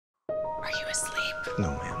Are you asleep? No,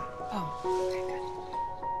 ma'am. Oh, okay, good.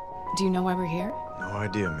 Do you know why we're here? No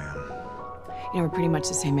idea, ma'am. You know, we're pretty much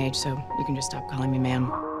the same age, so you can just stop calling me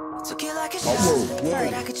ma'am. Took you like a shot.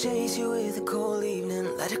 Thought I could chase you with a cold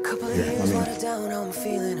evening. Let a couple of years water down how I'm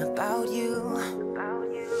feeling about you.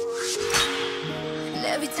 And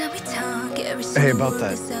every time we talk, every Hey, about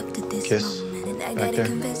that kiss back there.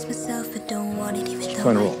 Playing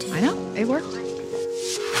a role. I know, it worked.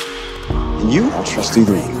 And you? I'll trust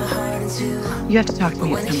either of you. You have to talk to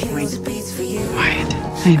me at some point. Wyatt, I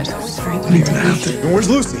am so sorry. Not even have to. And where's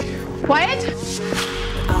Lucy? Wyatt?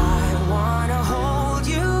 I wanna hold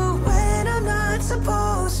you when I'm not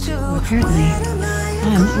supposed to. Well, apparently,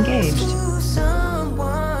 I'm engaged.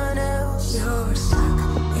 Someone else. You're stuck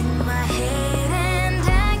in my head and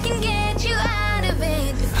I can get you out of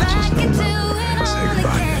it. If I can do it Say all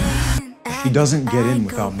goodbye. again. If he doesn't get in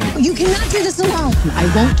without me, You cannot do this alone. I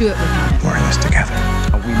won't do it without him. we're in this together.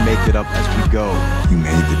 We make it up as we go. You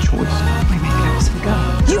made the choice. We make it up as we go.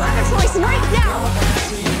 You have a choice right now.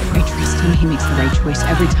 I trust him. He makes the right choice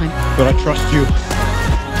every time. But I trust you.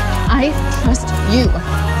 I trust you.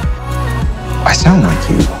 I sound like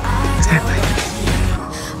you. Exactly.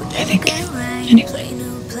 I think anything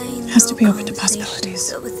has to be open to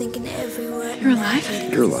possibilities. You're alive?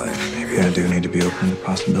 You're alive. Maybe I do need to be open to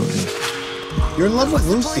possibilities. You're in love with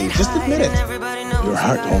Lucy. Just admit it. Your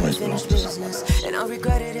heart always belongs to someone else. And I'll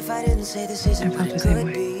regret it if I didn't say this isn't I what felt it the same could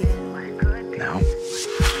way. be. Now,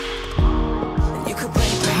 You could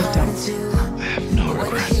break my heart in two. I have no When it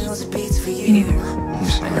regrets. heals, it beats for Me you. neither. I'm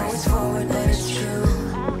sorry. It's forward, but it's true.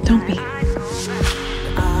 Don't be.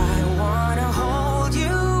 I wanna hold you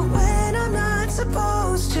when I'm not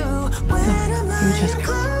supposed to. When I'm not Jessica.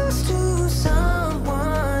 close to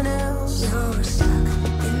someone else. You're stuck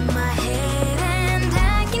in my head and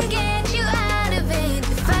I can get you out of it.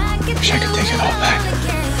 If I could Wish I could take it all back.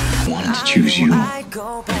 I wanted to choose you. I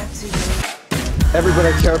go back to you. Everybody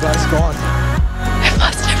I care about is gone. I've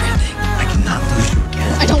lost everything. I cannot lose you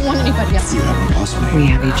again. I don't want anybody else. You haven't lost me. We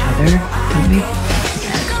have each other, don't we? I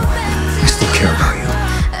still care about you. I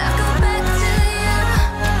go back to you.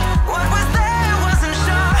 What was there wasn't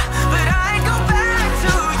sure, but I go back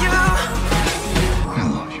to you. I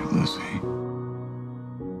love you, Lucy.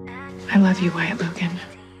 I love you, Wyatt Logan.